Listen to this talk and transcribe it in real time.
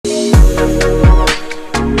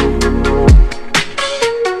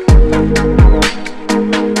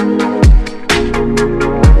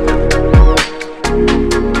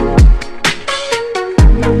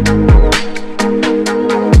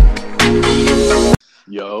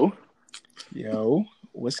Yo, Yo,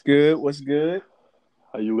 what's good? What's good?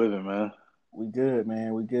 how you living, man? We good,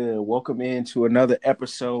 man. We good. Welcome into another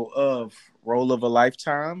episode of Role of a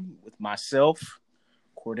Lifetime with myself,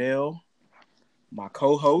 Cordell, my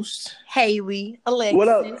co-host. Haley, What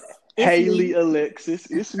up, Alexis. Haley, Me. Alexis?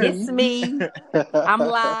 It's me. It's me. I'm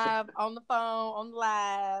live on the phone, on the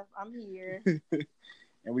live. I'm here.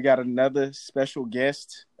 And we got another special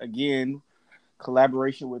guest, again,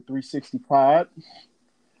 collaboration with 360 Pod.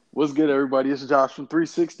 What's good, everybody? It's Josh from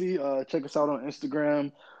 360. Check us out on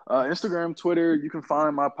Instagram, Twitter. You can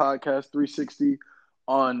find my podcast 360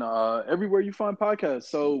 on everywhere you find podcasts.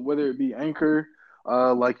 So whether it be Anchor,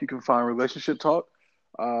 like you can find Relationship Talk,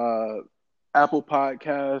 Apple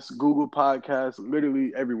Podcasts, Google Podcasts,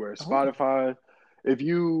 literally everywhere. Spotify. If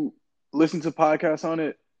you listen to podcasts on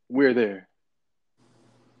it, we're there.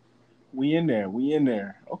 We in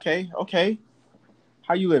there. Okay.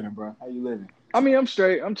 How you living, bro? How you living? I mean, I'm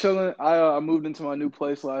straight. I'm chilling. I moved into my new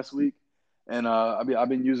place last week, and I've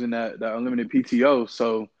been using that unlimited PTO.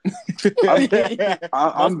 So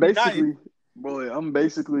I'm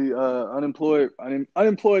basically unemployed and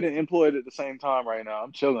employed at the same time right now.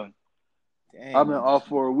 I'm chilling. Dang. I've been off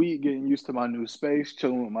for a week, getting used to my new space,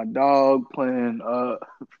 chilling with my dog, playing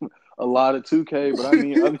a lot of 2K. But I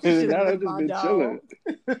mean, other than that, I've just been chilling.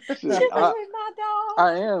 Chilling with my dog.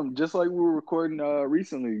 I am, just like we were recording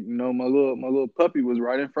recently. You know, my little puppy was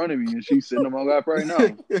right in front of me, and she's sitting on my lap right now.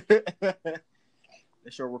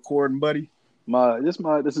 That's your recording, buddy. This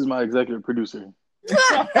is my executive producer.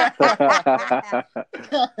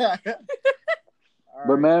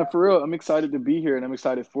 But man, for real, I'm excited to be here, and I'm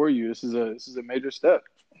excited for you. This is a major step.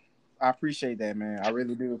 I appreciate that, man. I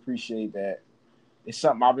really do appreciate that. It's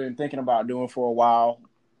something I've been thinking about doing for a while,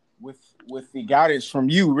 with the guidance from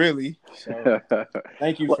you, really. So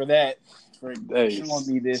thank you for that, for showing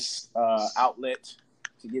me this outlet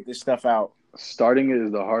to get this stuff out. Starting it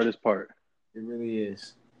is the hardest part. It really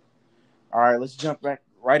is. All right, let's jump back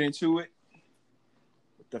right into it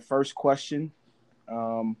with the first question.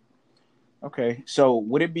 Okay, so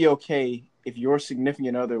would it be okay if your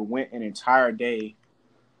significant other went an entire day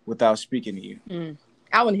without speaking to you?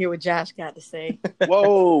 I want to hear what Josh got to say.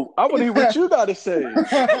 Whoa, I want to hear what you got to say.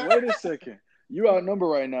 Wait a second. You outnumbered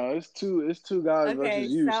right now. It's two guys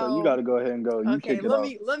versus you, so you got to go ahead and go. You kick it off.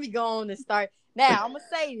 Let me go on and start. Now, I'm going to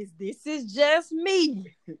say this. This is just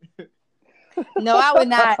me. No, I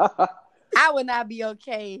would not be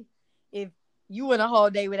okay if you went a whole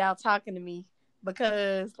day without talking to me.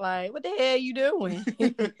 Because, like, what the hell you doing?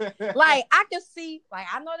 Like, I can see, like,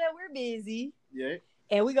 I know that we're busy. Yeah.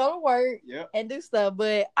 And we go to work and do stuff.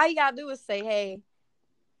 But all you got to do is say, hey.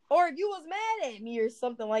 Or if you was mad at me or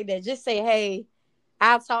something like that, just say, hey,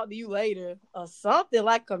 I'll talk to you later. Or something,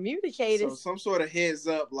 like, communicate it. So some sort of heads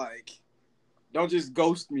up, like, don't just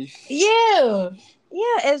ghost me. Yeah.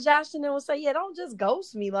 Yeah, as Josh and them would say, yeah, don't just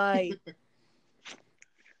ghost me. Like,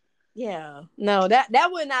 yeah. No, that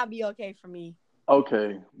would not be okay for me.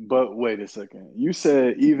 Okay, but wait a second. You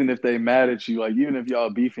said even if they mad at you, like even if y'all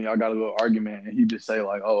beefing, y'all got a little argument, and he just say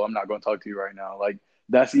like, "Oh, I'm not going to talk to you right now." Like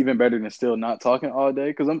that's even better than still not talking all day.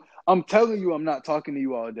 Because I'm telling you, I'm not talking to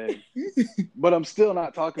you all day, but I'm still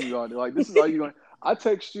not talking to you all day. Like this is all you going. I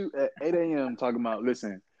text you at 8 a.m. talking about,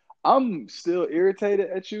 listen, I'm still irritated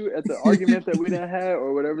at you at the argument that we didn't have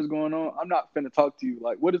or whatever's going on. I'm not finna talk to you.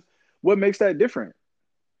 Like what makes that different?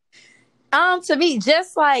 To me,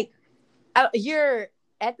 just like. You're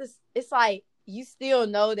at this, it's like you still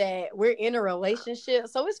know that we're in a relationship,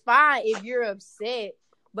 so it's fine if you're upset,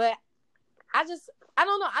 but I don't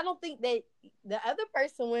know, I don't think that the other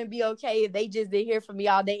person wouldn't be okay if they just didn't hear from me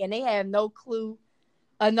all day and they have no clue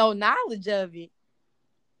or no knowledge of it.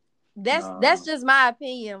 That's just my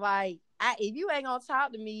opinion. Like, if you ain't gonna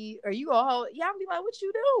talk to me or you gonna hold, y'all be like, what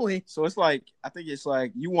you doing? So it's like, I think it's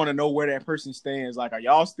like you want to know where that person stands. Like, are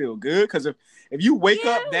y'all still good? Because if you wake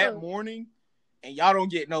up that morning and y'all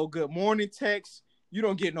don't get no good morning text, you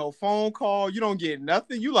don't get no phone call, you don't get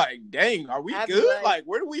nothing, you like, dang, are we good? Like,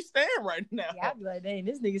 where do we stand right now? Yeah, I'd be like, dang,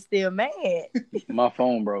 this nigga still mad. My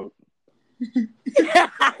phone broke. Man,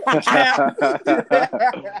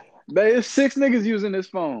 there's 6 niggas using this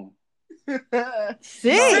phone.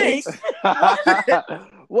 6?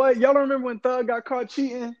 What? Y'all don't remember when Thug got caught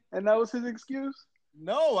cheating and that was his excuse?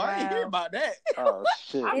 No, I didn't hear about that. Oh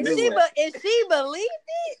shit! And she believed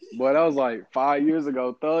it? Boy, that was like 5 years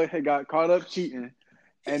ago. Thug had got caught up cheating,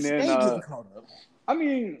 and then I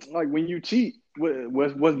mean, like when you cheat,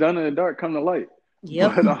 what's done in the dark come to light.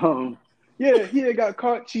 Yep. But yeah, he had got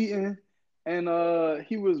caught cheating, and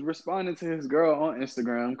he was responding to his girl on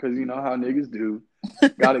Instagram because you know how niggas do.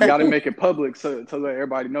 Got to make it public so to let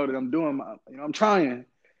everybody know that I'm doing my, I'm trying.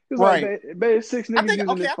 He was Right. like, babe, 6 niggas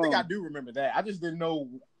using this phone. I think I do remember that. I just didn't know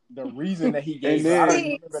the reason that he gave. And then I don't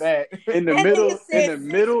remember that. in the That middle, nigga said in the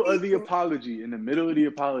middle six of the apology,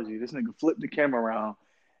 this nigga flipped the camera around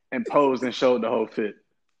and posed and showed the whole fit.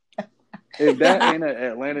 If that ain't an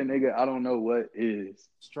Atlanta nigga, I don't know what is.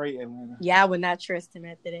 Straight Atlanta. Yeah, I would not trust him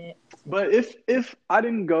after that. But if I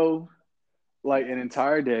didn't go like an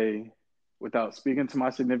entire day without speaking to my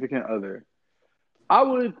significant other, I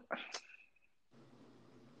wouldn't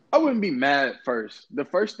be mad first. The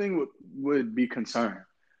first thing would be concern.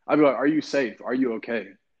 I'd be like, "Are you safe? Are you okay?"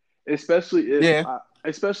 Especially if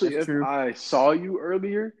I saw you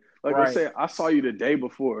earlier. Like Right. let's say I saw you the day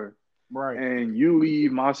before, Right. and you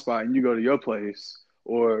leave my spot and you go to your place,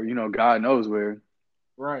 or God knows where.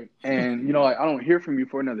 Right. And like I don't hear from you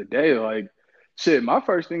for another day. Like, shit, my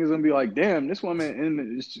first thing is gonna be like, damn, this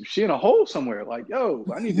woman she in a hole somewhere. Like, yo,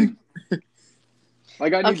 I need to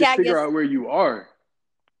figure out where you are.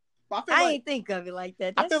 I ain't think of it like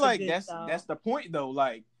that. I feel like that's the point though.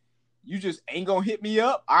 Like, you just ain't gonna hit me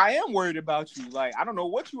up. I am worried about you. Like, I don't know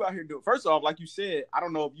what you out here doing. First off, like you said, I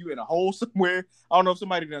don't know if you in a hole somewhere. I don't know if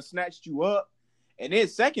somebody done snatched you up. And then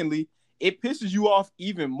secondly, it pisses you off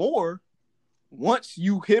even more once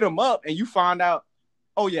you hit them up and you find out,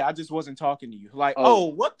 oh yeah, I just wasn't talking to you. Like,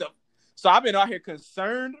 what the? So I've been out here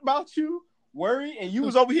concerned about you, worried, and you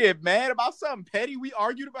was over here mad about something petty we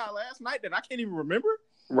argued about last night that I can't even remember.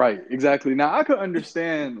 Right, exactly. Now I could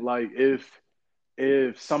understand like if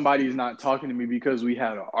somebody's not talking to me because we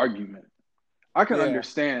had an argument. I can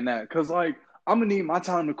understand that because like I'm gonna need my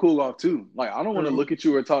time to cool off too. Like I don't want to look at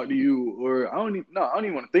you or talk to you, or I don't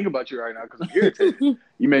even want to think about you right now because I'm irritated.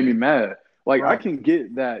 You made me mad. Like I can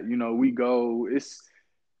get that. We go. It's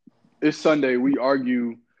Sunday. We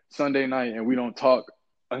argue Sunday night and we don't talk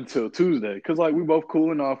until Tuesday because like we both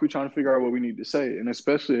cooling off. We trying to figure out what we need to say, and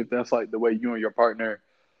especially if that's like the way you and your partner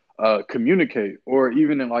communicate, or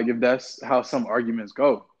even like if that's how some arguments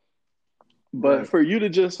go. But for you to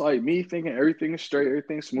just like me thinking everything is straight,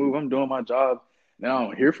 everything's smooth, I'm doing my job, and I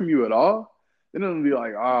don't hear from you at all, then it'll be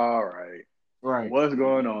like, all right, what's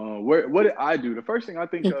going on? What did I do? The first thing I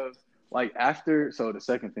think of, like after, so the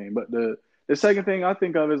second thing, but the second thing I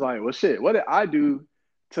think of is like, well, shit, what did I do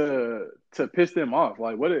to piss them off?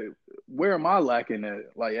 Like, where am I lacking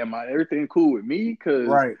at? Like, am I everything cool with me? Because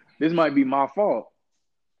this might be my fault.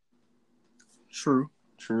 True.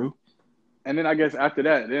 And then I guess after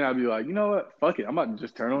that, then I'd be like, you know what? Fuck it. I'm about to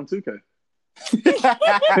just turn on 2K.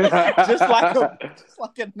 just like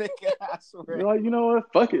a nigga, I swear. You're like, you know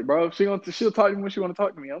what? Fuck it, bro. She'll talk to me when she want to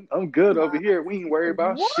talk to me. I'm good over here. We ain't worried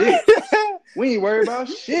about shit. We ain't worried about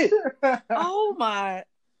shit. Oh my!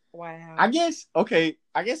 Wow. I guess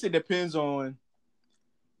it depends on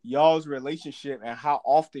y'all's relationship and how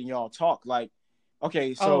often y'all talk. Like,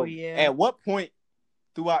 okay, so at what point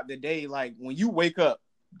throughout the day, like when you wake up,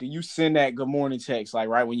 do you send that good morning text like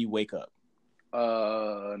right when you wake up?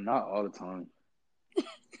 Not all the time.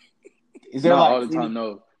 Is there not all the time?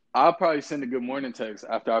 No, I'll probably send a good morning text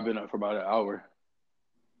after I've been up for about an hour.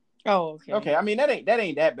 Oh, okay. Okay, I mean that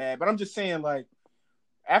ain't that bad, but I'm just saying like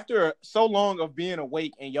after so long of being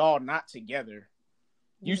awake and y'all not together,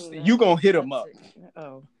 you gonna hit them up.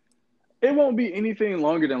 Oh, it won't be anything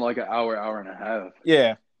longer than like an hour and a half.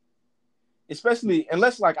 Yeah. Especially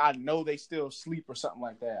unless like I know they still sleep or something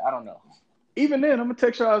like that. I don't know. Even then, I'm gonna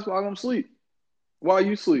text your ass while I'm asleep. While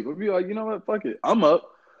you sleep, I'll be like, you know what? Fuck it, I'm up.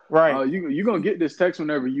 Right. You gonna get this text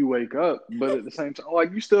whenever you wake up, but at the same time,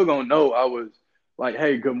 like you still gonna know I was like,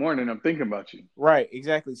 hey, good morning. I'm thinking about you. Right.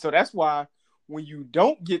 Exactly. So that's why when you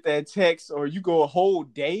don't get that text or you go a whole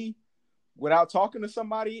day without talking to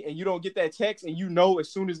somebody and you don't get that text and you know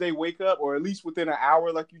as soon as they wake up or at least within an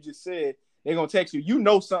hour, like you just said. They're going to text you. You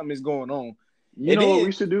know something is going on. You know what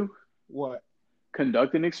we should do? What?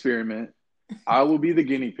 Conduct an experiment. I will be the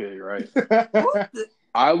guinea pig, right?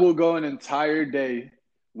 I will go an entire day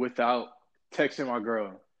without texting my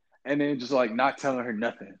girl. And then just like not telling her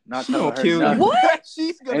nothing. Not telling her nothing. What?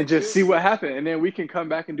 She's gonna and just see what happened. And then we can come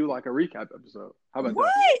back and do like a recap episode. How about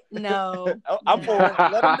that? No. I'm for it.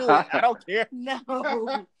 Let them do it. I don't care.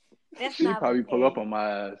 No. She'd probably pull up on my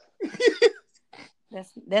ass.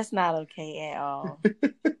 That's not okay at all.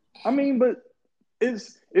 I mean, but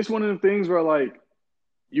it's one of the things where like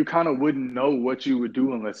you kind of wouldn't know what you would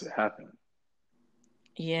do unless it happened.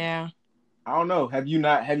 Yeah. I don't know. Have you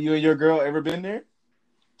and your girl ever been there?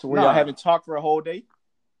 To where y'all haven't talked for a whole day?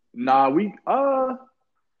 Nah, we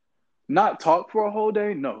not talk for a whole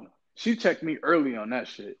day. No. She checked me early on that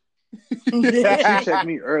shit. She checked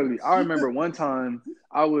me early. I remember one time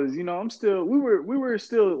I was, we were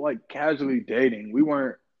still like casually dating. We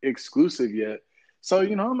weren't exclusive yet. So,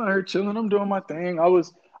 I'm out here chilling. I'm doing my thing. I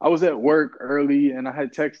was at work early and I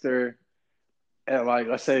had texted her at like,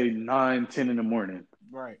 let's say 9, 10 in the morning.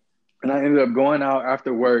 Right. And I ended up going out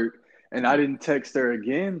after work and I didn't text her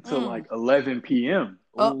again till like 11 p.m.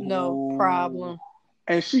 Oh, no problem.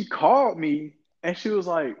 And she called me and she was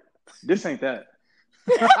like, this ain't that.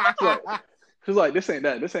 She was like, this ain't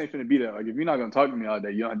that. This ain't finna be that. Like, if you're not gonna talk to me all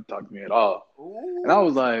day, you don't have to talk to me at all. Ooh. And I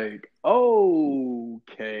was like,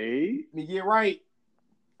 okay. You get right.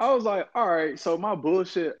 I was like, all right. So my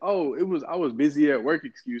bullshit. I was busy at work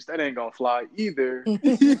excuse. That ain't gonna fly either.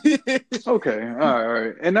 Okay, all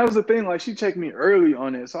right. And that was the thing. Like, she checked me early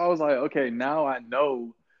on it, so I was like, okay, now I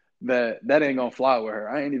know that ain't gonna fly with her.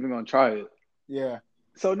 I ain't even gonna try it. Yeah.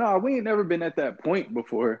 So no, we ain't never been at that point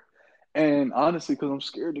before. And honestly, because I'm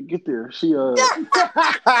scared to get there, she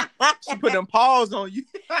put them paws on you.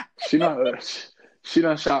 she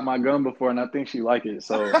done shot my gun before, and I think she like it.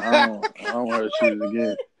 So I don't want her to shoot it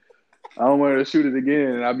again. I don't want her to shoot it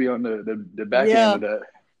again, and I'll be on the back end of that.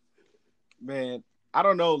 Man, I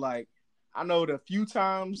don't know. Like, I know the few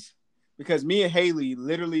times, because me and Haley,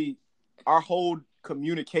 literally, our whole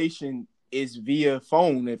communication is via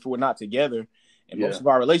phone if we're not together, and most of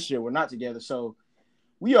our relationship we're not together. So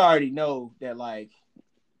we already know that, like,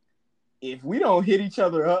 if we don't hit each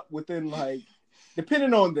other up within, like,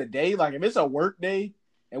 depending on the day, like, if it's a work day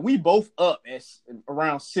and we both up at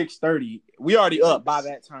around 6:30, we already up by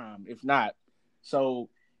that time, if not. So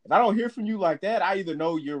if I don't hear from you like that, I either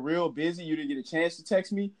know you're real busy, you didn't get a chance to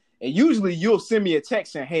text me, and usually you'll send me a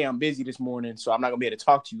text saying, hey, I'm busy this morning, so I'm not going to be able to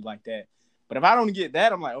talk to you like that. But if I don't get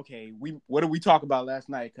that, I'm like, okay, what did we talk about last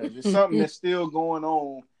night? Because there's something that's still going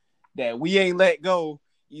on that we ain't let go,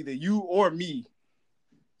 either you or me.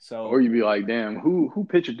 So, or you be like, damn, who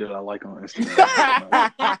picture did I like on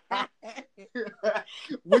Instagram?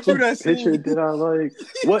 What you done seen? Picture did I like?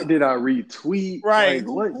 What did I retweet? Right. Like,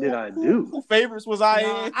 what did I do? Who favorites was I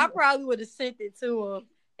in? I probably would have sent it to him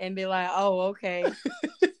and be like, oh, okay.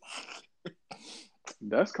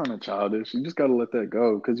 That's kind of childish. You just got to let that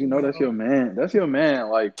go because that's your man. That's your man.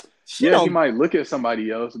 Like, he might look at somebody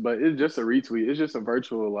else, but it's just a retweet. It's just a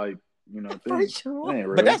virtual, like, thing.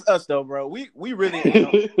 But that's us though, bro. We really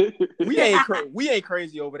we ain't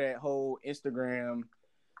crazy over that whole Instagram.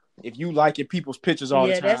 If you liking people's pictures all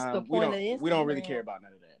the time, that's the point of Instagram. We don't really care about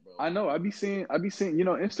none of that, bro. I know. I be seeing,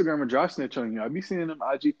 Instagram will dry snitch on you. I be seeing them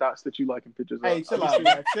IG thoughts that you liking pictures. Hey, chill out,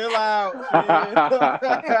 man. Chill out.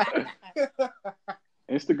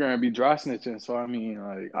 Instagram be dry snitching, so I mean,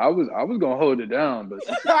 like, I was gonna hold it down, but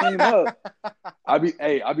since it came up, I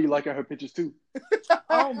be liking her pictures too.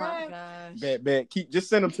 Oh my gosh! Bet. Just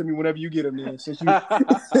send them to me whenever you get them. Then, since you.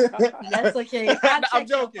 That's okay. I'm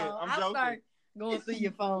joking. I'll start going through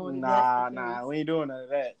your phone. Nah, we ain't doing none of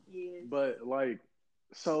that. Yeah. But like,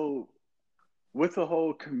 so with the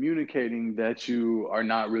whole communicating that you are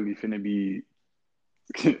not really finna be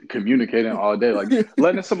communicating all day, like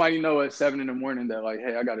letting somebody know at 7 a.m. that, like,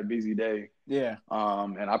 hey, I got a busy day. Yeah.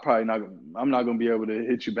 And I'm not gonna be able to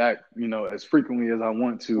hit you back, as frequently as I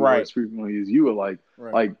want to, right, or as frequently as you would like.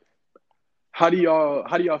 Right. Like, how do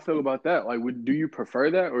y'all feel about that? Like, do you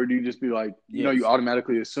prefer that, or do you just be like, you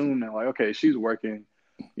automatically assume that, like, okay, she's working,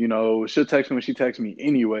 she'll text me when she texts me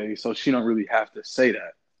anyway, so she don't really have to say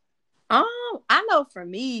that. I know for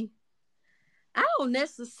me, I don't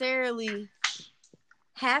necessarily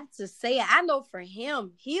have to say it. I know for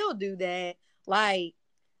him, he'll do that. Like,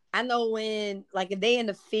 I know when, like, if they in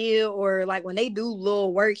the field or like when they do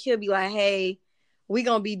little work, he'll be like, hey, we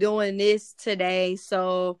gonna be doing this today,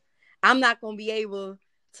 so I'm not gonna be able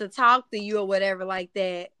to talk to you or whatever like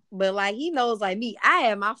that. But like, he knows, like me, I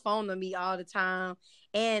have my phone on me all the time,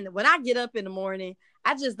 and when I get up in the morning,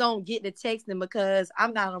 I just don't get to texting because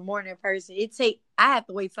I'm not a morning person. I have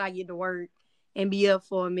to wait till I get to work and be up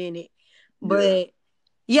for a minute. But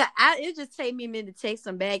yeah, it just take me a minute to text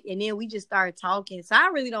him back, and then we just start talking. So I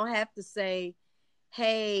really don't have to say,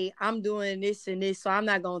 hey, I'm doing this and this, so I'm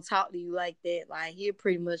not going to talk to you like that. Like, he'll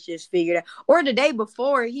pretty much just figure it out. Or the day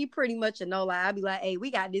before, he pretty much know, like, I'll be like, hey, we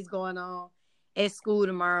got this going on at school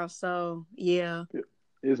tomorrow. So, yeah.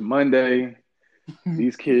 It's Monday.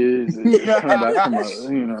 These kids coming back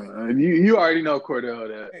from you already know, Cordell,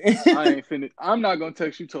 that I ain't finished. I'm not going to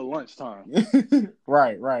text you till lunchtime.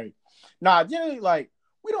 Right. Nah, generally, like,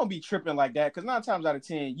 we don't be tripping like that, because 9 times out of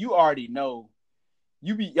 10, you already know.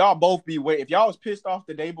 Y'all both be waiting. If y'all was pissed off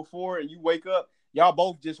the day before and you wake up, y'all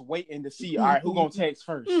both just waiting to see, all right, who gonna text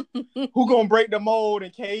first? Who gonna break the mold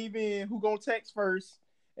and cave in? Who gonna text first?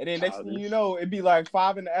 And then next thing you know, it'd be like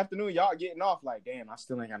 5 PM. Y'all getting off like, damn, I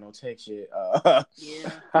still ain't got no text yet. Yeah.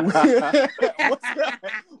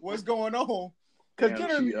 What's going on? Because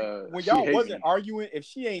generally, when y'all wasn't arguing, if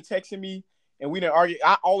she ain't texting me and we didn't argue,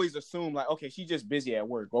 I always assume like, okay, she's just busy at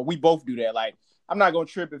work. Or we both do that. Like, I'm not gonna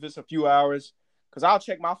trip if it's a few hours because I'll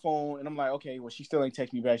check my phone and I'm like, okay, well, she still ain't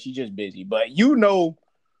texting me back. She's just busy. But you know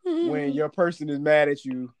when your person is mad at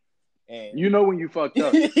you, and you know when you fucked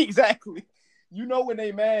up. Exactly. You know when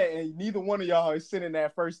they mad and neither one of y'all is sending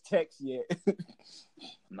that first text yet.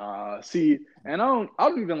 Nah, see, and I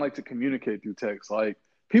don't even like to communicate through text. Like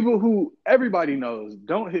people who everybody knows,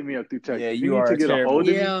 don't hit me up through text. Yeah, if you need are to get a hold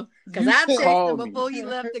of me. Because I texted him me. before he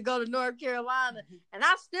left to go to North Carolina, and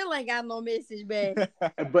I still ain't got no message back.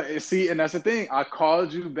 But see, and that's the thing. I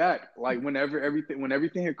called you back like when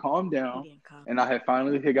everything had calmed down, and I had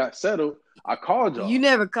finally got settled. I called y'all. You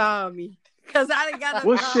never called me because I didn't got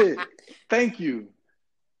no. Well, shit. Thank you.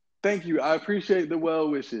 I appreciate the well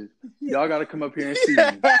wishes. Y'all got to come up here and see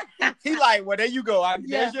me. He like, well, there you go.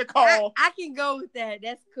 There's your call. I can go with that.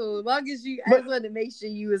 That's cool. As long as I just wanted to make sure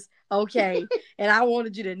you was okay, and I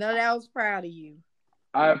wanted you to know that I was proud of you.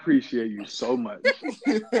 I appreciate you so much.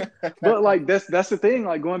 But like that's the thing.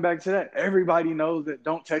 Like going back to that, everybody knows that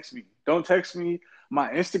don't text me. Don't text me. My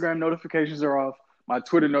Instagram notifications are off. My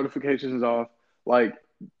Twitter notifications are off. Like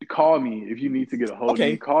call me if you need to get a hold of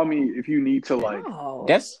me. Call me if you need to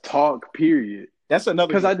talk. Period. That's another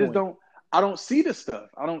because I just don't. I don't see the stuff.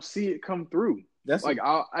 I don't see it come through. That's like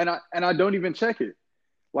I don't even check it.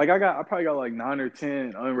 Like I probably got like 9 or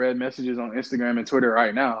 10 unread messages on Instagram and Twitter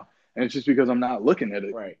right now. And it's just because I'm not looking at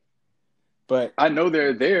it. Right. But I know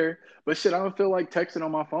they're there, but shit, I don't feel like texting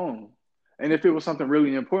on my phone. And if it was something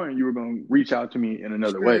really important, you were going to reach out to me in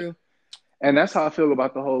another way. And that's how I feel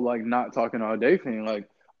about the whole like not talking all day thing. Like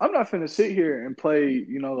I'm not finna sit here and play,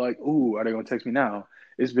 like, ooh, are they going to text me now?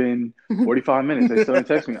 It's been 45 minutes. They still didn't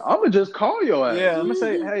text me. I'm going to just call your ass. Yeah. I'm going to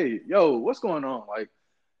say, hey, yo, what's going on? Like,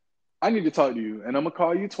 I need to talk to you. And I'm going to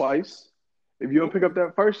call you twice. If you don't pick up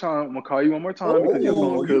that first time, I'm gonna call you one more time because your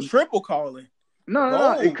phone could triple calling.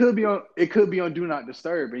 No. It could be on do not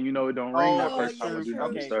disturb, and it don't ring that first time on do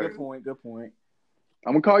not disturb. Good point.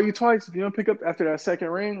 I'm gonna call you twice. If you don't pick up after that second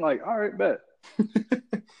ring, like, all right, bet.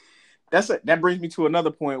 That brings me to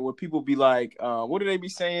another point where people be like, what do they be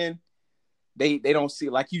saying? They don't see,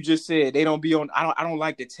 like you just said, they don't be on. I don't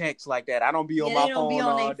like the text like that. I don't be on my phone all day. They don't be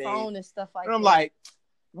on their phone and stuff like that. And I'm that. like,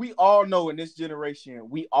 we all know in this generation,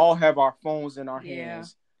 we all have our phones in our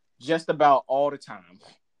hands just about all the time.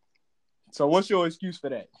 So what's your excuse for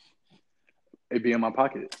that? It be in my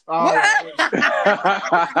pocket. What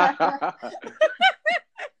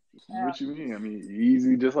you mean? I mean,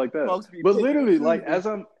 easy just like that. But literally, like as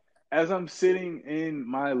I'm sitting in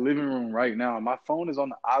my living room right now, my phone is on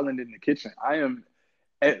the island in the kitchen. I am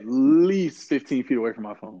at least 15 feet away from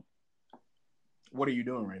my phone. What are you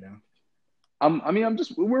doing right now?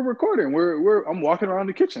 We're recording. I'm walking around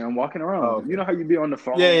the kitchen. I'm walking around. Oh, okay. You know how you be on the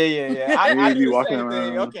phone? Yeah. I be do walking the same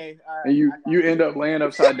around. thing. Okay. All right. And you end up laying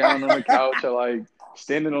upside down on the couch or like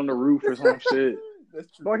standing on the roof or some shit.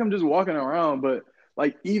 That's true. Like I'm just walking around. But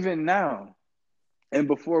like even now, and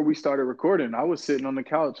before we started recording, I was sitting on the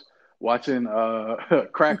couch watching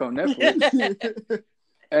Crack on Netflix,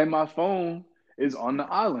 and my phone is on the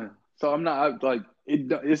island. So I'm not like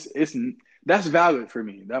it's. That's valid for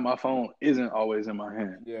me that my phone isn't always in my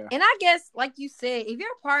hand. Yeah. And I guess, like you said, if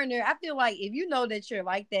you're a partner, I feel like if you know that you're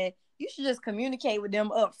like that, you should just communicate with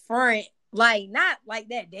them up front. Like, not like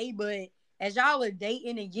that day, but as y'all are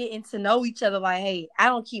dating and getting to know each other, like, hey, I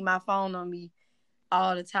don't keep my phone on me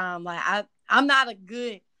all the time. Like, I'm not a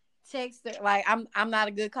good texter. Like, I'm not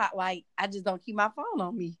a good cop. Like, I just don't keep my phone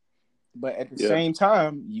on me. But at the same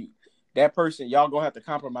time, that person, y'all gonna have to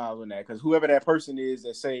compromise on that, because whoever that person is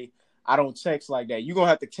that say, I don't text like that, you're going to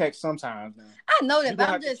have to text sometimes, man. I know that, but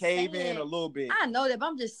I'm just cave in a little bit. I know that, but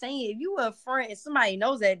I'm just saying, if you were a friend and somebody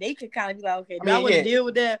knows that, they could kind of be like, okay, do I want to deal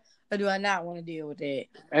with that or do I not want to deal with that?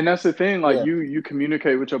 And that's the thing, like you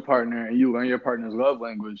communicate with your partner and you learn your partner's love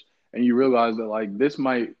language and you realize that like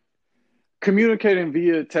communicating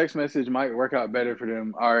via text message might work out better for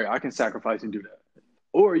them. All right, I can sacrifice and do that.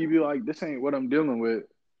 Or you be like, this ain't what I'm dealing with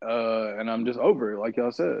and I'm just over it, like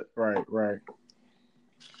y'all said. Right.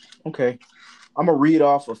 Okay, I'm gonna read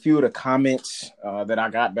off a few of the comments that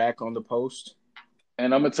I got back on the post,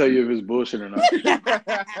 and I'm gonna tell you if it's bullshit or not.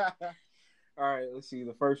 All right, let's see.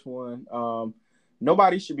 The first one: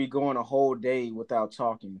 nobody should be going a whole day without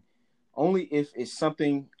talking. Only if it's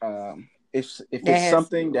something, if it's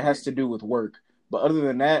something that has to do with work. But other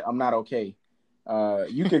than that, I'm not okay.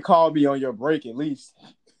 You can call me on your break at least.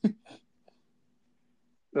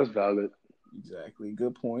 That's valid. Exactly.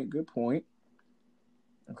 Good point. Good point.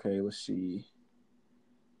 Okay, let's see.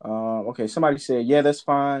 Okay, somebody said, yeah, that's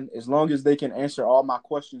fine as long as they can answer all my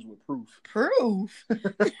questions with proof. Proof.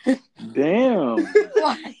 Damn.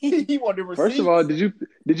 He wanted receipts. First of all, did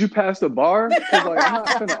you pass the bar? Because like I'm not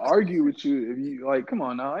finna argue with you if you like. Come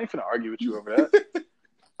on now, I ain't finna argue with you over that.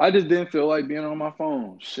 I just didn't feel like being on my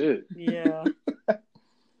phone. Shit. Yeah.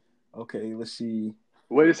 Okay, let's see.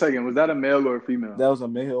 Wait a second. Was that a male or a female? That was a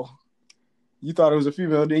male. You thought it was a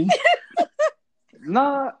female, didn't you?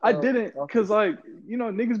 Nah, I didn't. Cause like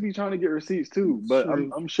niggas be trying to get receipts too. But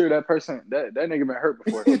I'm sure that person that nigga been hurt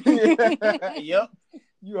before. Yep.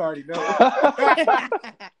 You already know. All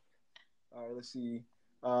right, let's see.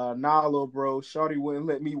 Nah, little bro. Shawty wouldn't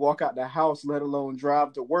let me walk out the house, let alone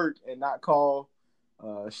drive to work and not call.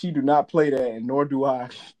 She do not play that, and nor do I.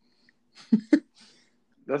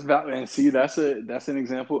 That's valid. And see, that's an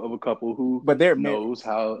example of a couple who knows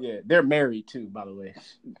how. Yeah, they're married too, by the way.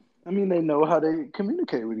 I mean, they know how they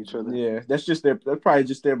communicate with each other. Yeah, that's probably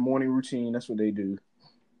just their morning routine. That's what they do.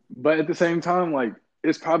 But at the same time, like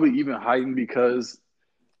it's probably even heightened because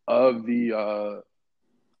of the.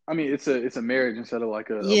 I mean, it's a marriage instead of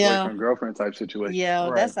like a boyfriend girlfriend type situation. Yeah,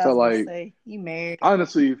 right. That's what I was gonna say. You married.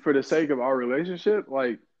 Honestly, for the sake of our relationship,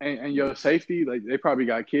 like and your safety, like they probably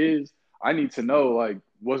got kids. I need to know like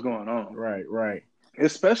what's going on. Right, right.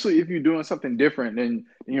 Especially if you're doing something different than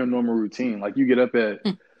your normal routine. Like you get up at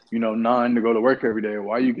 9 to go to work every day.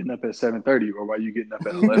 Why are you getting up at 7:30 or why are you getting up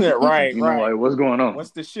at 11? Right. Like what's going on?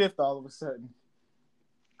 What's the shift all of a sudden?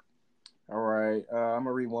 All right. I'm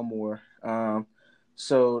gonna read one more.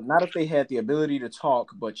 So not if they had the ability to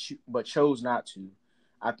talk, but chose not to.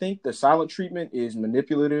 I think the silent treatment is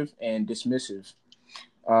manipulative and dismissive,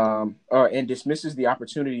 and dismisses the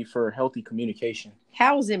opportunity for healthy communication.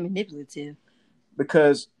 How is it manipulative?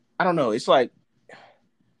 Because I don't know. It's like,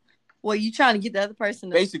 well, you trying to get the other person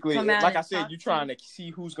to basically, come out like I said, you trying to see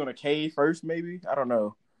who's gonna cave first. Maybe, I don't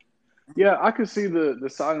know. Yeah, I could see the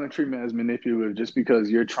silent treatment as manipulative, just because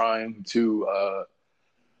you're trying to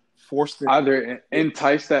force them, either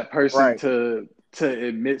entice that person to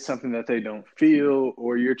admit something that they don't feel,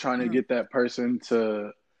 or you're trying to get that person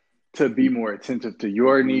to be more attentive to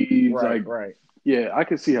your needs. Right. Yeah, I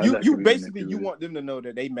can see how you basically you want them to know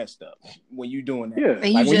that they messed up when you doing that. Yeah,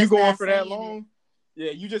 like when you go on for that long.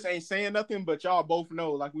 Yeah, you just ain't saying nothing, but y'all both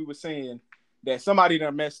know, like we were saying, that somebody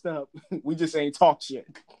done messed up. We just ain't talked yet.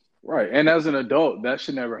 Right, and as an adult, that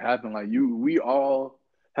should never happen. Like we all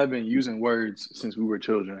have been using words since we were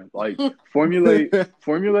children. Like formulate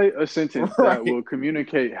a sentence that will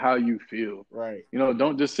communicate how you feel. Right.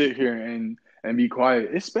 Don't just sit here and be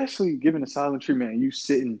quiet, especially given the silent treatment and you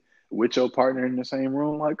sitting with your partner in the same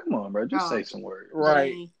room. Like, come on, bro, just say some words.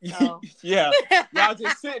 Right. Yeah. Y'all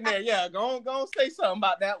just sitting there. Yeah, go on say something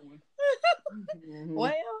about that one.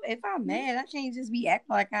 Well, if I'm mad, I can't just be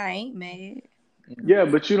acting like I ain't mad. Yeah,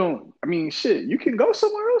 but you don't. I mean, shit. You can go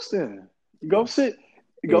somewhere else then. Go sit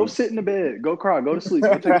in the bed. Go cry. Go to sleep.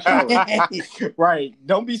 Go take a shower. Right.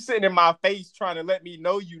 Don't be sitting in my face trying to let me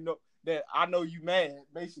know that I know you mad,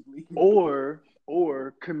 basically.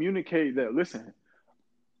 Or communicate that. Listen,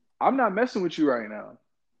 I'm not messing with you right now.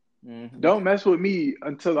 Mm-hmm. Don't mess with me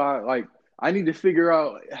until I need to figure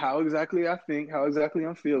out how exactly I think, how exactly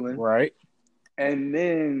I'm feeling. Right. And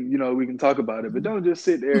then, we can talk about it. But don't just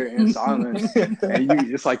sit there in silence and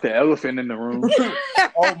it's like the elephant in the room.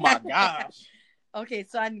 Oh my gosh. Okay,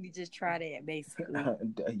 so I need to just try that, basically.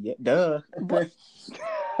 Yeah, duh.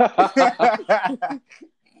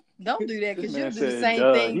 Don't do that, because you'll do the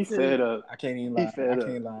same thing. He fed up. I can't even lie. I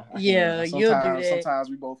can't lie. Yeah, you'll do that. Sometimes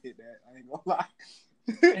we both hit that. I ain't gonna lie.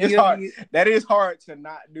 It's hard. That is hard to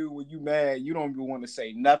not do when you mad. You don't even want to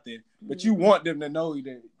say nothing, but you want them to know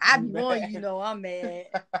that. I want I'm mad.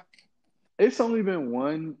 It's only been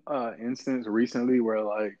one instance recently where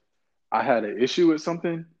I had an issue with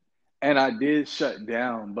something, and I did shut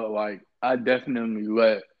down. But I definitely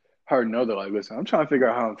let her know that listen, I'm trying to figure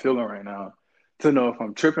out how I'm feeling right now to know if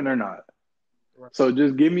I'm tripping or not. Right. So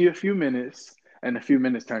just give me a few minutes, and a few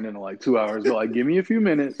minutes turned into 2 hours. But give me a few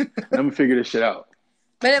minutes, and I'm gonna figure this shit out.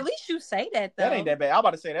 But at least you say that, though. That ain't that bad. I'm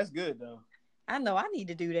about to say that's good, though. I know I need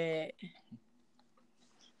to do that.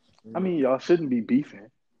 I mean, y'all shouldn't be beefing.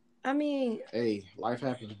 I mean, hey, life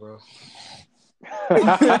happens, bro.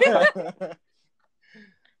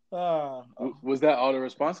 Was that all the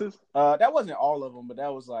responses? That wasn't all of them, but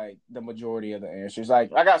that was the majority of the answers. I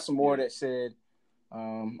got some more that said,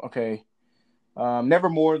 okay, never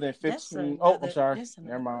more than 15. I'm sorry.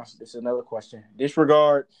 Never mind. It's another question.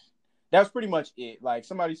 Disregard. That was pretty much it.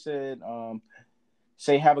 Somebody said,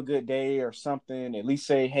 say have a good day or something. At least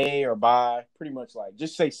say hey or bye. Pretty much like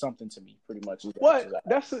just say something to me. Pretty much. What? But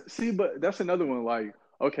that's another one. Like,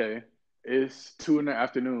 okay, it's 2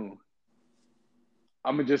 p.m.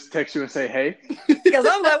 I'm gonna just text you and say hey. Because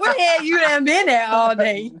I'm like, what the hell you done been there all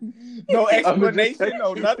day? No explanation,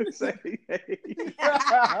 no nothing. Say hey.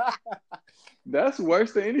 That's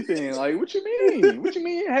worse than anything. Like, what you mean? What you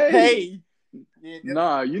mean? Hey. Hey. Yeah,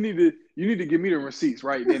 nah, you need to give me the receipts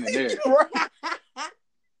right then and there.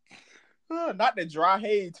 Not the dry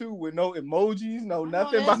hey too with no emojis, no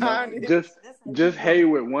nothing behind it. Just hey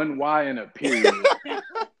with one Y and a period.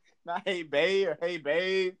 Not hey babe or hey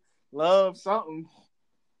babe, love something.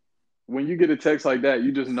 When you get a text like that,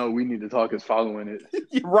 you just know we need to talk is following it.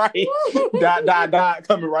 Right. dot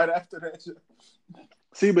coming right after that.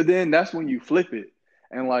 See, but then that's when you flip it.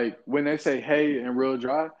 And like when they say hey and real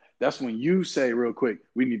dry, that's when you say real quick,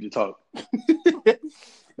 we need to talk.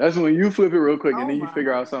 That's when you flip it real quick and then you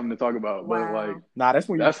figure out something to talk about. Wow. But like that's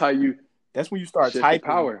when you start typing.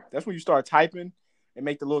 Power. That's when you start typing and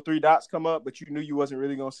make the little 3 dots come up, but you knew you wasn't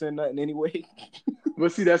really gonna send nothing anyway.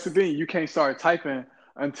 But see, that's the thing. You can't start typing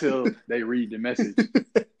until they read the message.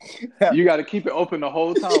 You got to keep it open the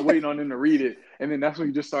whole time, waiting on them to read it, and then that's when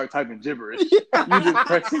you just start typing gibberish. You just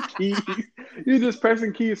pressing keys. You just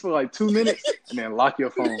pressing keys for like 2 minutes, and then lock your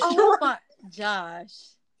phone. Oh my Josh.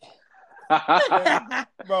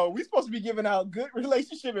 Bro, we supposed to be giving out good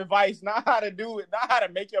relationship advice, not how to do it, not how to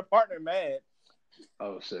make your partner mad.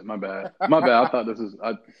 Oh shit, my bad. I thought it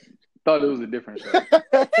was a different show.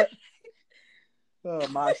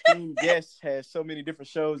 My esteemed guest has so many different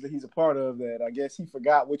shows that he's a part of that I guess he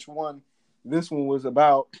forgot which one this one was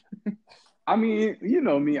about. I mean, you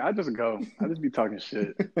know me, I just be talking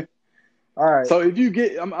shit. All right. So if you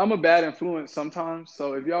get, I'm a bad influence sometimes.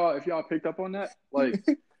 So if y'all picked up on that, like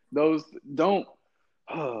those don't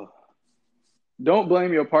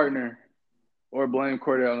blame your partner or blame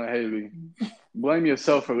Cordell and Haley. Blame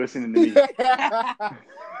yourself for listening to me.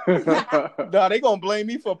 Nah, they gonna blame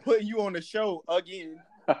me for putting you on the show again.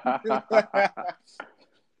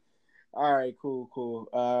 All right,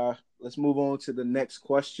 cool. Let's move on to the next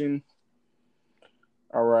question.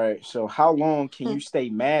 All right, so how long can you stay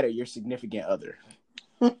mad at your significant other?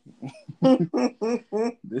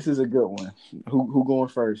 This is a good one. Who going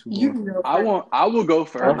first? I will go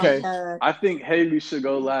first. Okay. I think Haley should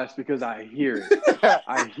go last because I hear it.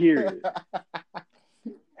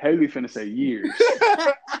 Haley finna say years.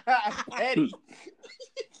 Petty.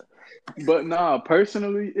 But nah,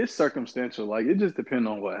 personally, it's circumstantial. Like it just depends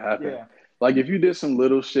on what happened. Yeah. Like if you did some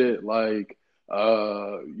little shit, like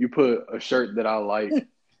you put a shirt that I like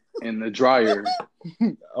in the dryer,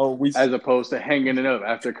 as opposed to hanging it up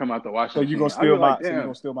after it come out the washing So machine. you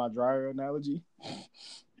gonna steal my dryer analogy?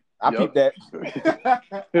 I peeped that.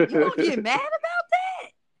 You gonna get mad about that?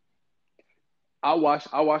 I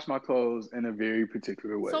wash my clothes in a very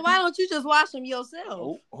particular way. So why don't you just wash them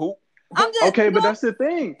yourself? Who? I'm just okay, but that's the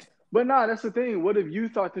thing. But nah, that's the thing. What if you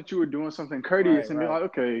thought that you were doing something courteous and be like,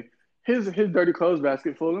 okay, here's his dirty clothes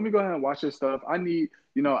basket full. Let me go ahead and wash his stuff. I need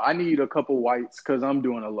a couple whites because I'm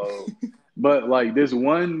doing a load. But like this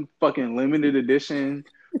one fucking limited edition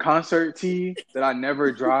concert tee that I never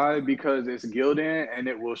dry because it's gilded and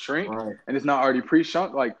it will shrink and it's not already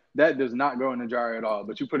pre-shrunk, like that does not go in the dryer at all.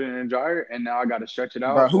 But you put it in the dryer and now I got to stretch it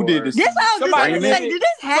out. Bro, who did this? Somebody did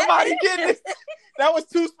this happen? Somebody did this. That was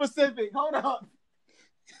too specific. Hold on.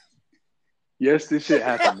 Yes, this shit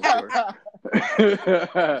happened before.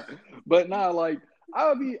 But nah, like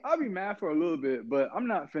I'll be mad for a little bit, but I'm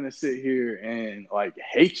not finna sit here and like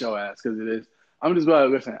hate your ass because of this. I'm just like,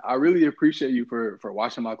 listen, I really appreciate you for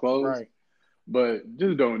washing my clothes, but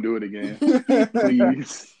just don't do it again,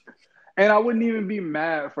 please. And I wouldn't even be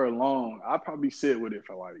mad for long. I'd probably sit with it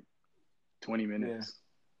for like 20 minutes.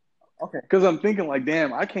 Yeah. Okay. Because I'm thinking like,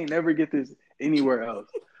 damn, I can't never get this anywhere else.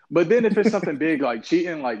 But then if it's something big like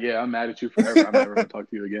cheating, like, yeah, I'm mad at you forever. I'm never going to talk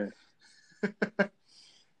to you again.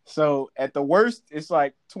 So at the worst, it's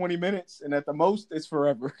like 20 minutes. And at the most, it's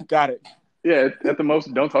forever. Got it. Yeah, at the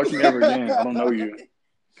most, don't talk to me ever again. I don't know you.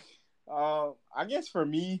 I guess for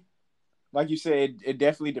me, like you said, it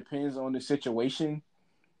definitely depends on the situation.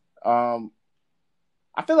 I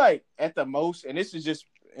feel like at the most, and this is just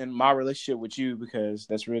in my relationship with you because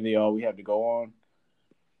that's really all we have to go on.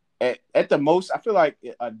 At the most, I feel like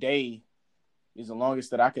a day is the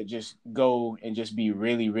longest that I could just go and just be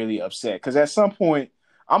really, really upset. Because at some point,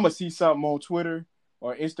 I'm going to see something on Twitter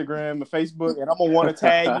or Instagram or Facebook, and I'm going to want to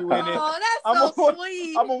tag you in it. Oh, that's so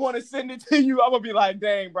sweet. I'm going to want to send it to you. I'm going to be like,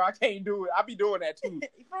 dang, bro, I can't do it. I'll be doing that too.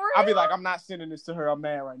 I'll be like, I'm not sending this to her. I'm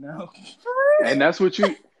mad right now. And that's what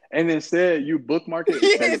you and instead you bookmark it and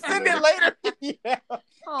Yeah, send it send later. it later. Yeah.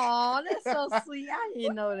 Oh, that's so sweet. I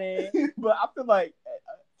didn't know that. But I feel like,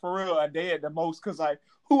 for real, a day at the most, because, like,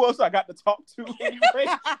 who else I got to talk to anyway?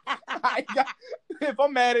 If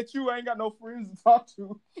I'm mad at you, I ain't got no friends to talk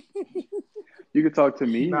to. You can talk to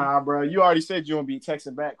me. Nah, bro, you already said you won't be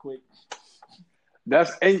texting back quick.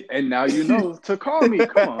 That's and now you know to call me.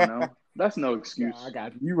 Come on now. That's no excuse. Nah, I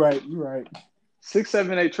got you. You right.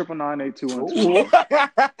 678-999-8212.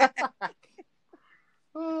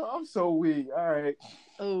 Oh, I'm so weak. All right.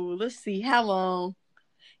 Oh, let's see how long.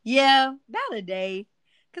 Yeah, about a day.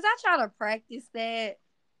 Cause I try to practice that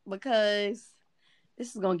because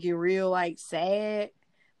this is gonna get real like sad.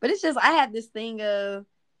 But it's just I have this thing of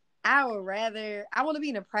I want to be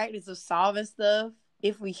in the practice of solving stuff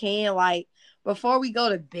if we can, like before we go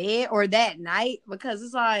to bed or that night, because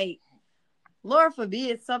it's like, Lord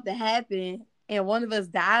forbid something happen and one of us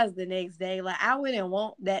dies the next day. Like I wouldn't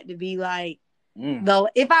want that to be like though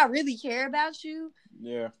if I really care about you,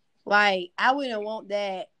 yeah, like I wouldn't want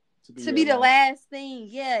that to be the last thing.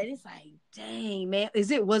 Yeah, and it's like, dang man,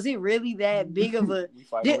 was it really that big of a we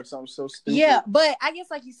fighting over something so stupid? Yeah, but I guess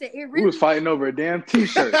like you said, it really We was fighting over a damn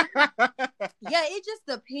t-shirt. Yeah, it just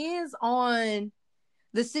depends on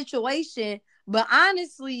the situation. But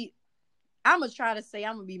honestly, I'm gonna try to say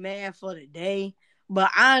I'm gonna be mad for the day.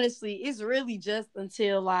 But honestly, it's really just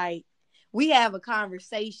until like we have a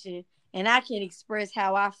conversation and I can express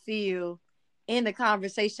how I feel in the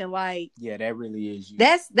conversation. Like, yeah, that really is you.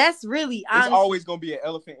 That's really honestly, it's always gonna be an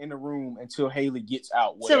elephant in the room until Haley gets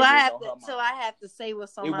out. Till I have to say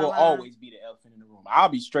what's on my mind. It will always be the elephant in the room. I'll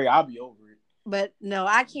be straight. I'll be over it. But no,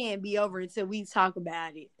 I can't be over until we talk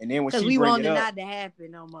about it. And then when she we bring want it it up, not to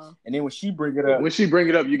happen no more. And then when she bring it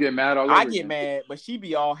up, you get mad all over I again. get mad, but she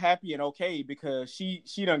be all happy and okay because she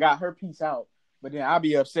done got her piece out. But then I'll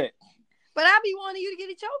be upset. But I be wanting you to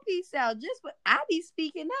get your piece out. I be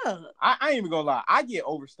speaking up. I ain't even gonna lie. I get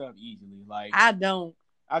over stuff easily. Like I don't.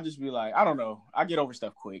 I just be like, I don't know. I get over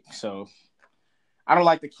stuff quick, so I don't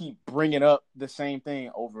like to keep bringing up the same thing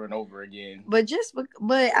over and over again. But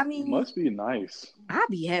I mean, it must be nice. I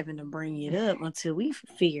be having to bring it up until we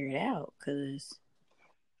figure it out. Cause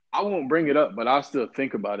I won't bring it up, but I'll still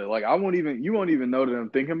think about it. Like you won't even know that I'm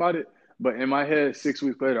thinking about it. But in my head, 6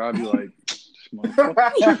 weeks later, I'll be like,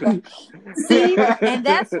 see, and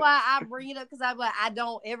that's why I bring it up because I'm like, I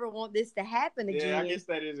don't ever want this to happen again. Yeah, I guess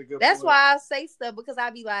that is a good. That's why I say stuff because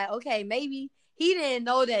I be like, okay, maybe he didn't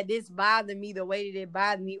know that this bothered me the way that it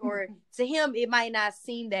bothered me, or to him it might not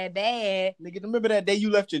seem that bad. Nigga, remember that day you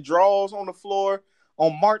left your drawers on the floor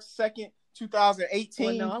on March 2nd, 2018?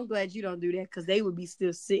 Well, no, I'm glad you don't do that because they would be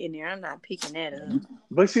still sitting there. I'm not picking that up.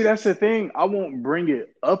 But see, that's the thing. I won't bring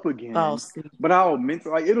it up again. Oh, but I'll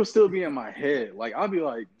it'll still be in my head. Like I'll be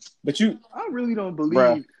like, I really don't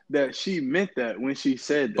believe that she meant that when she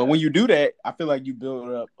said that. But when you do that, I feel like you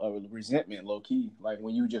build up a resentment, low key. Like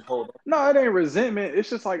when you just hold up. No, it ain't resentment. It's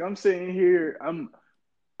just like I'm sitting here, I'm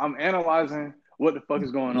analyzing what the fuck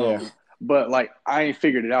is going on. But like I ain't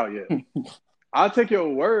figured it out yet. I'll take your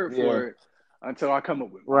word for it until I come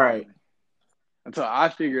up with mine. Until I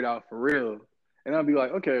figure it out for real. And I'll be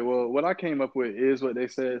like, okay, well, what I came up with is what they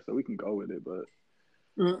said, so we can go with it. But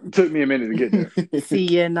it took me a minute to get there. See,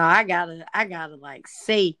 yeah, no, I gotta like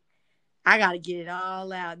say, I gotta get it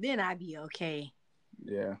all out. Then I'd be okay.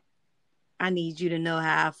 Yeah. I need you to know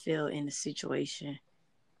how I feel in the situation.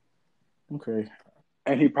 Okay.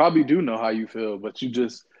 And he probably do know how you feel, but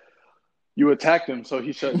you attacked him, so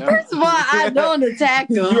he shut down. First of all, I don't attack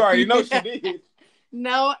him. You already know she did.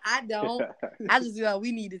 No, I don't. I just be like,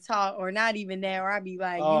 we need to talk, or not even that, or I be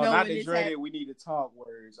like, not the dreaded we need to talk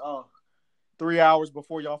words. 3 hours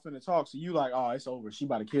before y'all finna talk, so you like, it's over. She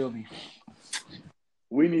about to kill me.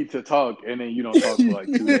 We need to talk, and then you don't talk for like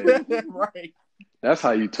 2 days. Right. That's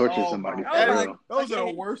how you torture somebody. Those are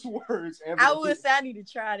the worst words ever. I would say I need to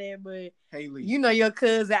try that, but Haley, you know your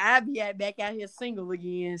cousin, I be back out here single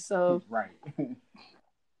again, so right.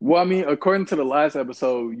 Well, I mean, according to the last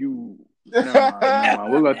episode, we'll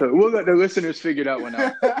let the listeners figure that one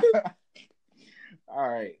out. All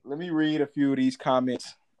right, let me read a few of these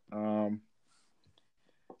comments. So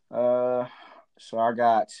I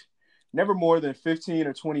got never more than 15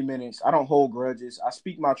 or 20 minutes. I don't hold grudges. I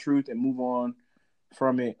speak my truth and move on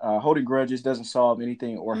from it. Holding grudges doesn't solve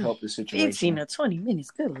anything or help the situation. 15 or 20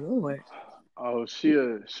 minutes, good Lord. Oh, she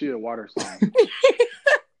a water sign.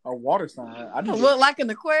 A water sign? I do look like an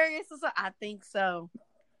Aquarius or something? I think so.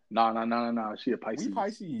 No. She a Pisces. We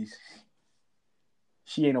Pisces.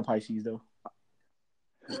 She ain't no Pisces though.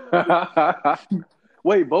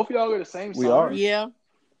 Wait, both of y'all are the same sign? We are. Yeah.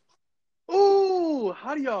 Ooh. Oh,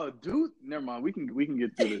 how do y'all do? Never mind. We can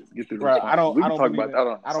get through the Bro, response. We can talk believe about that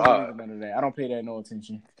on the I don't side. believe in none of that. I don't pay that no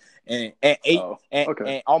attention. And at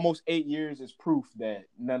and almost 8 years is proof that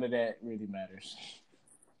none of that really matters.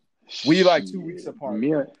 We like 2 weeks apart.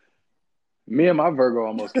 Me and my Virgo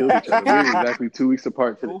almost killed each other. We're exactly 2 weeks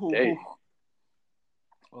apart to the day.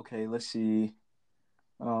 Okay, let's see.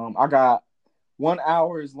 I got 1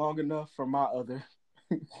 hour is long enough for my other.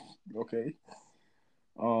 Okay.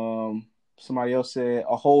 Somebody else said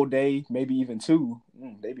a whole day, maybe even 2.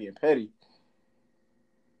 They being petty.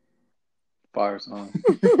 Fire song.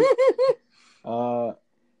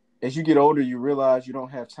 As you get older, you realize you don't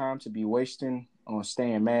have time to be wasting on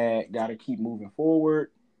staying mad. Got to keep moving forward.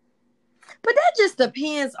 But that just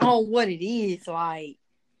depends on what it is. Like,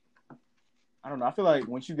 I don't know. I feel like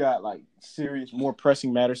once you got like serious, more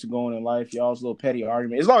pressing matters to go on in life, y'all's little petty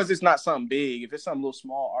argument. As long as it's not something big, if it's some little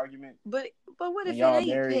small argument. But what if it ain't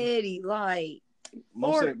married, petty? Like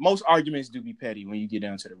most arguments do be petty when you get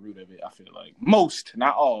down to the root of it. I feel like most,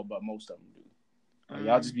 not all, but most of them do. Like,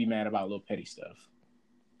 y'all just be mad about little petty stuff.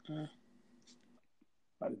 Damn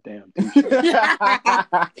that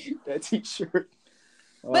t-shirt.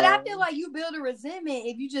 But I feel like you build a resentment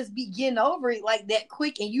if you just be getting over it like that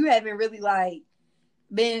quick and you haven't really like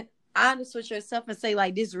been honest with yourself and say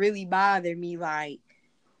like this really bothered me. Like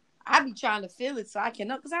I be trying to feel it so I can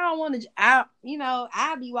know because I don't want to. I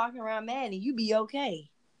be walking around mad and you be okay.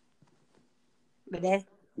 But that's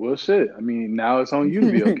well, shit. I mean, now it's on you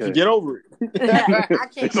to be okay. Get over it. I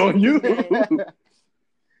can't it's on you.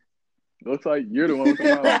 Looks like you're the one with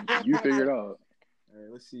the problem. You figure it out. All right,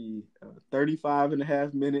 let's see. 35 and a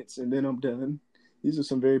half minutes, and then I'm done. These are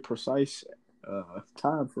some very precise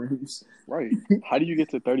time frames. Right. How do you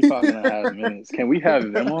get to 35 and a half minutes? Can we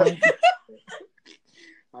have them on?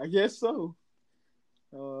 I guess so.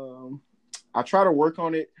 I try to work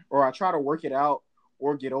on it, or I try to work it out,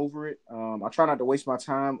 or get over it. I try not to waste my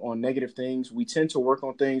time on negative things. We tend to work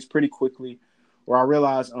on things pretty quickly, or I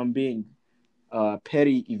realize I'm being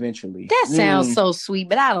petty eventually. That sounds so sweet,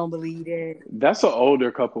 but I don't believe that. That's an older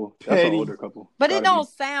couple. But it don't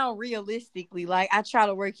sound realistically. Like I try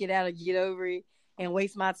to work it out or get over it and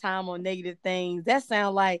waste my time on negative things. That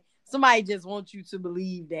sounds like somebody just wants you to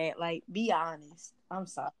believe that. Like, be honest. I'm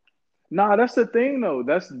sorry. Nah, that's the thing though.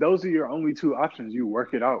 Those are your only 2 options. You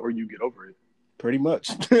work it out or you get over it. Pretty much.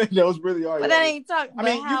 Those really are. But that ain't talking. I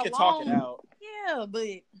mean, you can talk it out. Yeah, but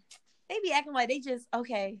they be acting like they just,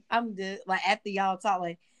 okay, I'm good. Like, after y'all talk,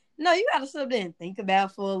 like, no, you got to sit there and think about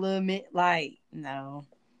it for a little bit. Like, no.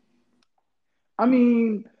 I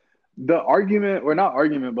mean, the argument, or not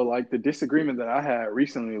argument, but, like, the disagreement that I had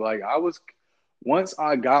recently, like, once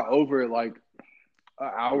I got over it, like,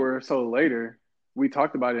 an hour or so later, we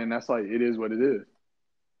talked about it, and that's, like, it is what it is.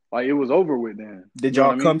 Like, it was over with then. Did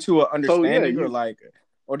y'all come to an understanding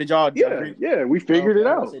or did y'all agree? Yeah, we figured it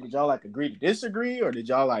out. Did y'all like agree to disagree, or did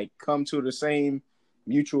y'all like come to the same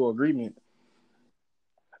mutual agreement?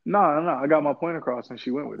 No, I got my point across, and she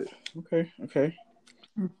went with it. Okay.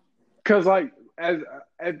 Because like as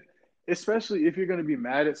especially if you're going to be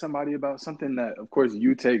mad at somebody about something that, of course,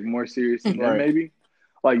 you take more seriously than maybe,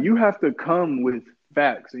 like you have to come with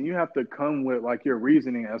facts and you have to come with like your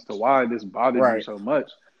reasoning as to why this bothers you so much,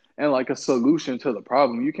 and like a solution to the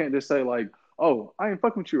problem. You can't just say like, oh, I ain't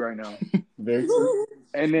fucking with you right now. Very true.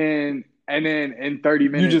 And then in 30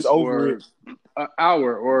 minutes, you just over it. An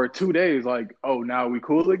hour or 2 days, like, oh, now we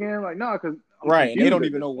cool again? Like, nah, because they don't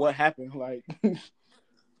even know what happened. Like,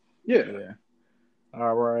 yeah.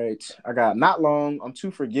 All right, I got not long. I'm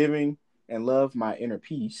too forgiving and love my inner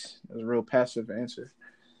peace. That's a real passive answer.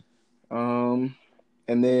 And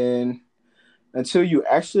then until you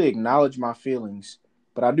actually acknowledge my feelings.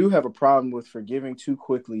 But I do have a problem with forgiving too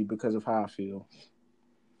quickly because of how I feel.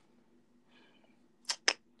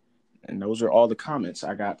 And those are all the comments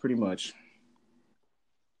I got, pretty much.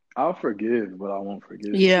 I'll forgive, but I won't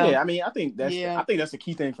forget. Yeah. I mean, I think that's the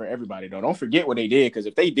key thing for everybody, though. Don't forget what they did, because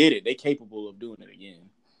if they did it, they're capable of doing it again.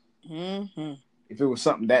 Mm-hmm. If it was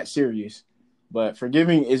something that serious. But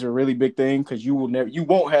forgiving is a really big thing, because you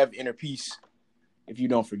won't have inner peace if you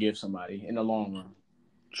don't forgive somebody in the long run.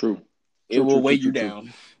 True. It will weigh you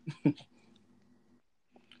down.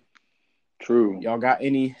 True. Y'all got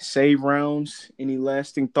any save rounds? Any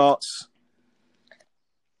lasting thoughts?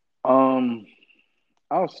 I'll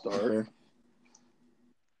start. Okay.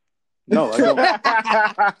 No, I don't.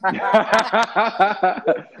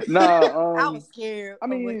 I was scared of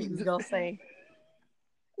what he was gonna say.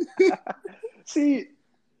 See,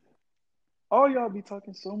 all y'all be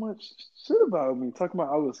talking so much shit about me. Talking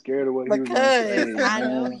about I was scared of what he was gonna say. I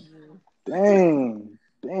know you. Dang.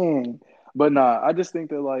 But nah, I just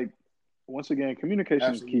think that like once again, communication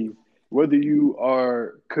Absolutely. is key. Whether you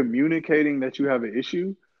are communicating that you have an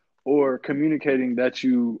issue or communicating that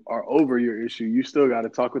you are over your issue, you still got to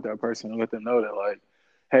talk with that person and let them know that, like,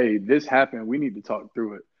 hey, this happened. We need to talk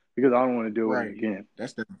through it because I don't want to deal with it Right. again.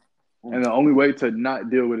 That's the And the only way to not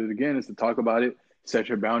deal with it again is to talk about it, set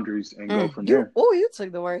your boundaries, and go from there. You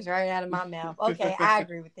took the words right out of my mouth. Okay, I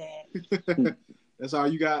agree with that. That's all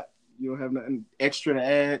you got. You don't have nothing extra to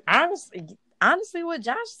add. Honestly, what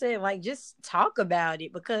Josh said, like, just talk about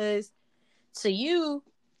it, because to you,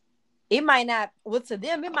 it might not. Well, to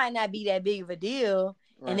them, it might not be that big of a deal,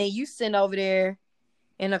 Right. and then you sitting over there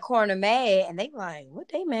in a corner mad, and they like, what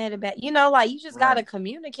they mad about? You know, like, you just gotta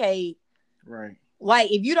communicate. Right.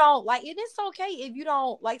 Like, if you don't like it, it's okay if you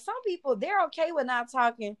don't like. Some people, they're okay with not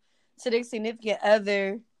talking to their significant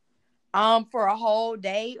other for a whole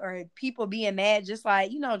day, or people being mad, just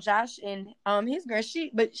like, you know, Josh and his girl,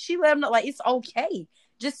 she let him know, like, it's okay,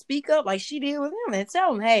 just speak up like she did with him and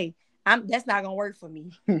tell him, hey, that's not gonna work for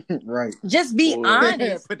me. Right. Just be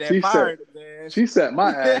honest. Put that fire, man. She set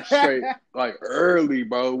my ass straight like early,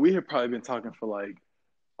 bro. We had probably been talking for like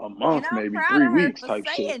a month, maybe 3 weeks type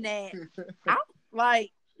shit. That. I'm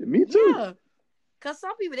like, me too. Yeah. Cause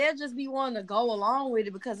some people, they'll just be wanting to go along with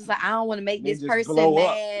it because it's like, I don't want to make this person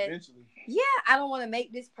mad. Yeah, I don't want to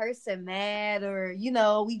make this person mad, or, you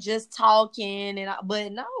know, we just talking,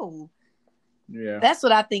 but no. Yeah, that's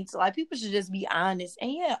what I think. So, like, people should just be honest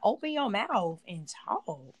and open your mouth and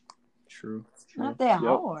talk. True. It's not that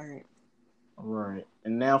hard. All right,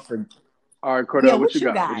 and now for Cordell, what you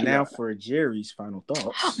got? Now for Jerry's final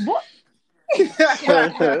thoughts. What?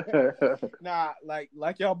 Nah, like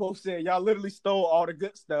y'all both said, y'all literally stole all the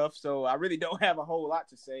good stuff, so I really don't have a whole lot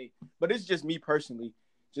to say. But it's just me personally,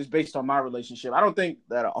 just based on my relationship. I don't think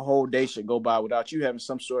that a whole day should go by without you having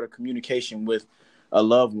some sort of communication with a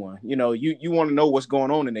loved one. You know, you want to know what's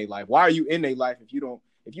going on in their life. Why are you in their life if you don't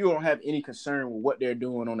have any concern with what they're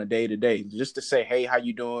doing on a day to day? Just to say, hey, how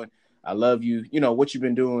you doing? I love you. You know, what you've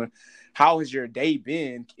been doing. How has your day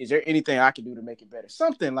been? Is there anything I can do to make it better?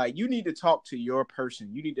 Something like, you need to talk to your person.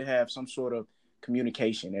 You need to have some sort of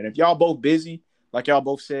communication. And if y'all both busy, like y'all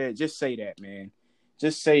both said, just say that, man.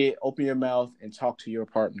 Just say it, open your mouth, and talk to your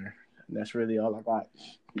partner. And that's really all I got.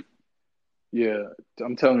 Yeah,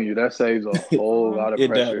 I'm telling you, that saves a whole lot of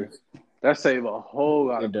pressure. That saves a whole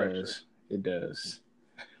lot of pressure. It does.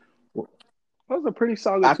 That was a pretty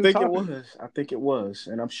solid I think it was.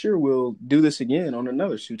 And I'm sure we'll do this again on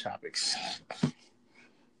another 2 topics.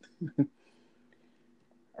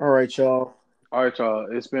 All right, y'all.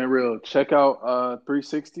 It's been real. Check out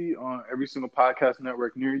 360 on every single podcast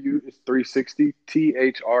network near you. It's 360,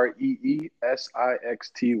 THREESIXTY.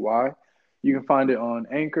 You can find it on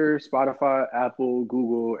Anchor, Spotify, Apple,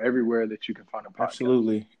 Google, everywhere that you can find a podcast.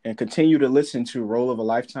 Absolutely. And continue to listen to Roll of a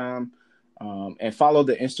Lifetime. And follow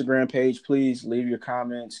the Instagram page, please. Leave your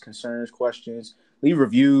comments, concerns, questions. Leave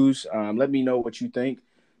reviews. Let me know what you think.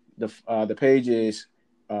 The page is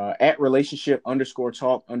at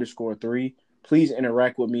relationship_talk_3. Please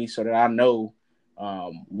interact with me so that I know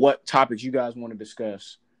what topics you guys want to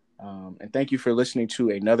discuss. And thank you for listening to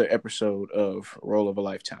another episode of Roll of a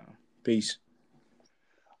Lifetime. Peace.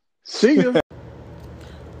 See ya.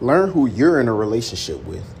 Learn who you're in a relationship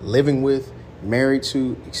with, living with, married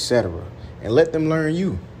to, etc., and let them learn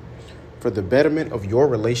you. For the betterment of your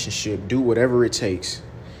relationship, do whatever it takes.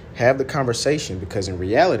 Have the conversation, because in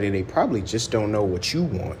reality, they probably just don't know what you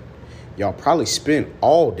want. Y'all probably spend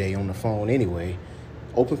all day on the phone anyway.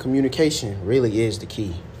 Open communication really is the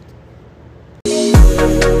key.